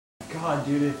god,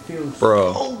 dude, it feels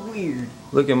Bro. so weird.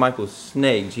 Look at Michael's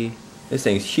snake, G. This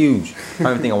thing's huge. I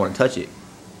don't even think I want to touch it.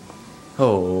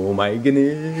 Oh my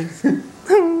goodness.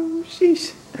 Oh,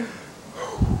 sheesh. Let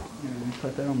me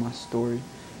put that on my story.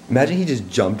 Imagine he just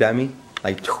jumped at me.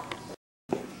 Like,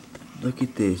 look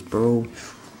at this, bro.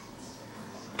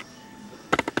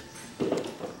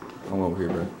 I'm over here,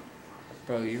 bro.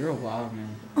 Bro, you're a wild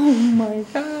man. Oh my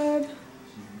god.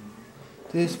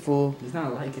 This fool. He's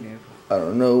not liking it. I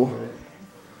don't know.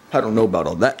 I don't know about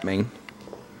all that, man.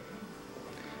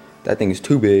 That thing is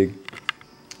too big.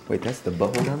 Wait, that's the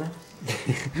butthole down there?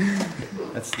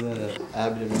 That's the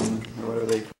abdomen, what are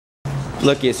they?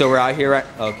 Look it, so we're out here, right?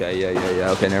 Okay,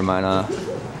 yeah. Okay, never mind.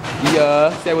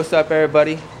 Yeah. Say what's up,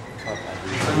 everybody.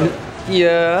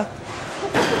 Yeah.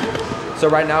 So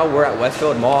right now we're at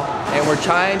Westfield Mall, and we're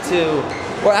trying to.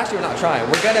 Well, actually, we're not trying.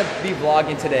 We're gonna be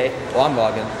vlogging today. Well, I'm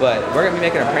vlogging, but we're gonna be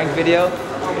making a prank video.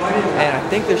 And I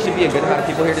think there should be a good amount of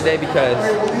people here today because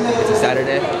it's a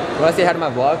Saturday. You wanna say hi to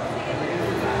my vlog?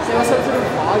 Say what's up to the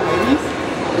vlog, ladies?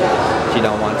 She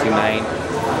don't want to, man.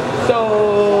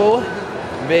 So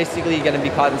basically, you're gonna be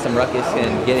causing some ruckus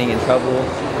and getting in trouble,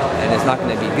 and it's not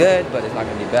gonna be good, but it's not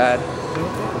gonna be bad,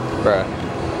 bruh.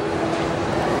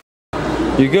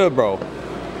 You good, bro?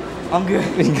 I'm good.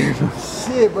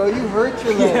 Shit, bro, you hurt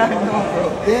your leg. Yeah, I know, bro.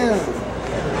 Damn.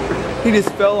 He just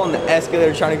fell on the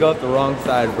escalator trying to go up the wrong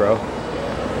side, bro.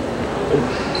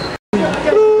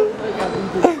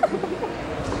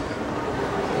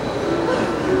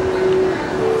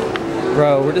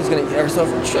 Bro, we're just gonna get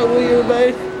ourselves in trouble here,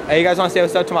 babe. Hey, you guys wanna say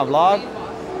what's up to my vlog?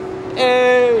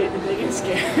 Hey! They get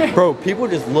scared. Bro, people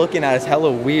just looking at us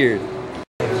hella weird.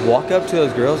 Walk up to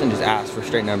those girls and just ask for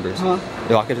straight numbers. Huh?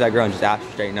 You walk up to that girl and just ask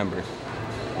for straight numbers.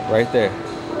 Right there.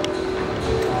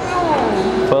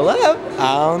 Pull up.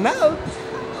 I don't know.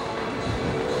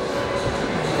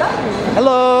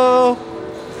 Hello.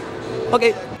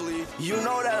 Okay. You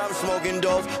know that I'm smoking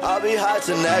dope, I'll be high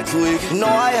till next week. No,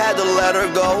 I had to let her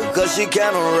go, cause she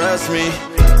can't arrest me.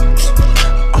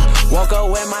 Walk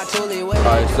away my toolie.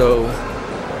 Alright, so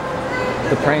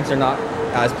the pranks are not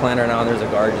as planned right now, and there's a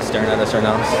guard just staring at us right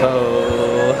now,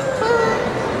 so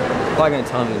probably gonna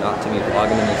tell me not to be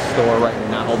vlogging in the store right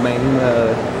now, man.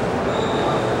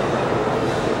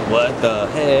 What the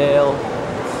hell?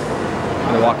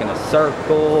 I'm gonna walk in a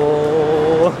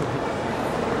circle.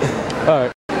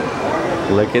 Alright.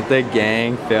 Look at the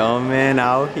gang filming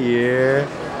out here.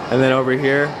 And then over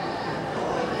here,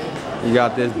 you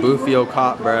got this Bufio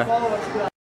cop, bruh.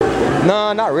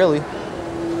 No, not really.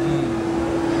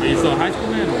 Are you still a high school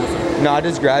man or what's up? No, I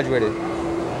just graduated.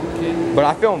 Okay. But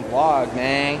I film vlogs,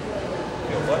 man.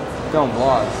 What? Film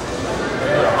vlogs.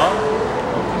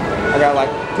 I got like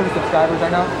 2 subscribers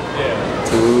right now. Yeah.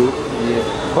 2. Yeah.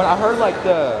 But I heard like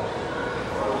the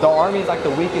army is like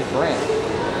the weakest brand.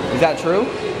 Is that true?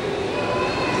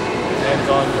 Depends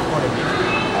on your point of view.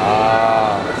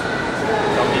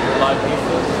 Some people like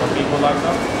pizza, some people like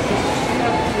nothing.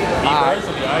 Me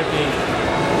personally, I think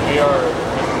we are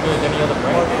as good as any other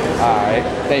brand. Alright.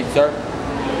 Thank you, sir.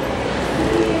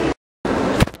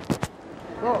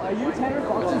 Bro, are you Tanner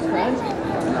Fox's friend?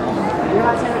 No. You're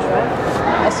not Tanner's friend?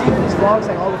 I see you in his vlogs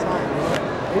like all the time.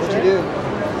 What'd you do?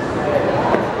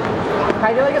 Can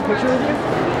I get like a picture with you?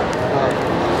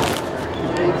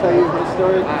 Can he tell you his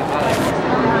story?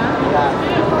 Yeah.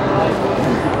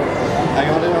 I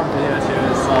got it on video too,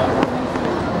 so.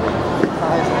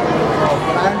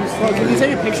 Bro, can you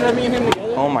take a picture of me and him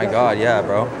together? Oh my god, yeah,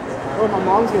 bro. Bro, my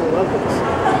mom's gonna love this.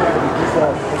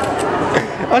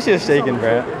 I was just shaking,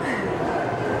 bro.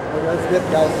 That's good,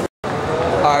 guys.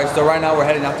 Alright, so right now we're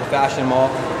heading out to Fashion Mall,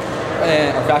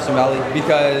 or Fashion Valley,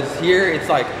 because here it's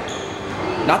like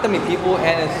not that many people,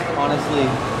 and it's honestly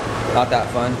not that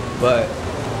fun. But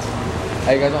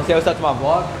hey, you guys want to say what's up to my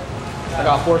vlog? I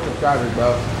got 4 subscribers,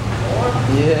 bro.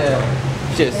 Yeah,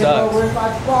 shit sucks. Where's my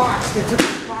box? They took the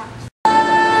box.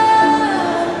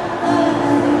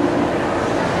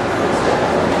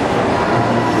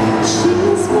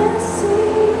 She's messy,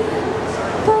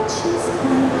 but she's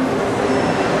kind.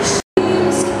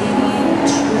 She's came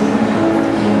true.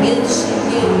 If she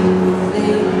gave you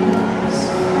things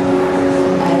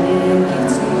I didn't get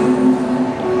to you.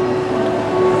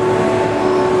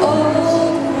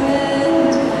 Old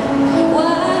friend,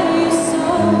 why are you so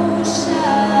shy?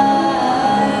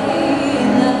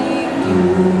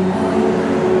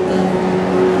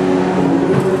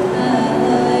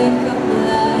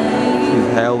 Like you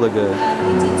Hella good.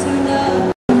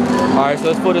 Alright, so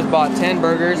this fool just bought 10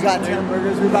 burgers. We got 10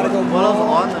 burgers. We about to go. What else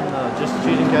on them though? Just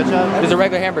cheese and ketchup? There's a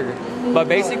regular hamburger. But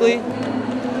basically,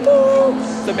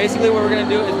 So basically what we're gonna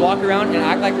do is walk around and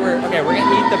act like we're gonna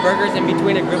eat the burgers in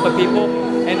between a group of people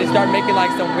and just start making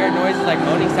like some weird noises like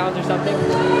moaning sounds or something.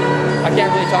 I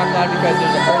can't really talk loud because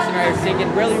there's a person right here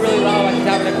singing really, really loud like he's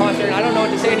having a concert and I don't know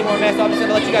what to say anymore, man, so I'm just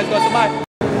gonna let you guys go. So bye.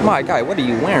 My guy, what are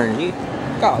you wearing, G?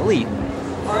 Golly.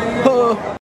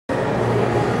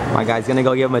 My guy's gonna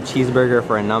go give him a cheeseburger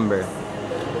for a number.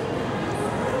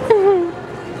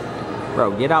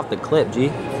 Bro, get out the clip, G.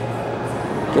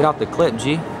 Get out the clip,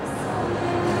 G.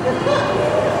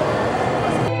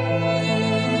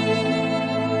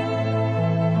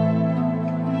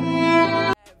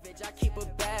 I keep a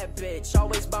bad bitch,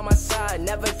 always by my side,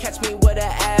 never catch me with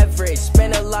an average.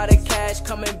 Spend a lot of cash,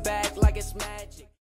 coming back like it's magic.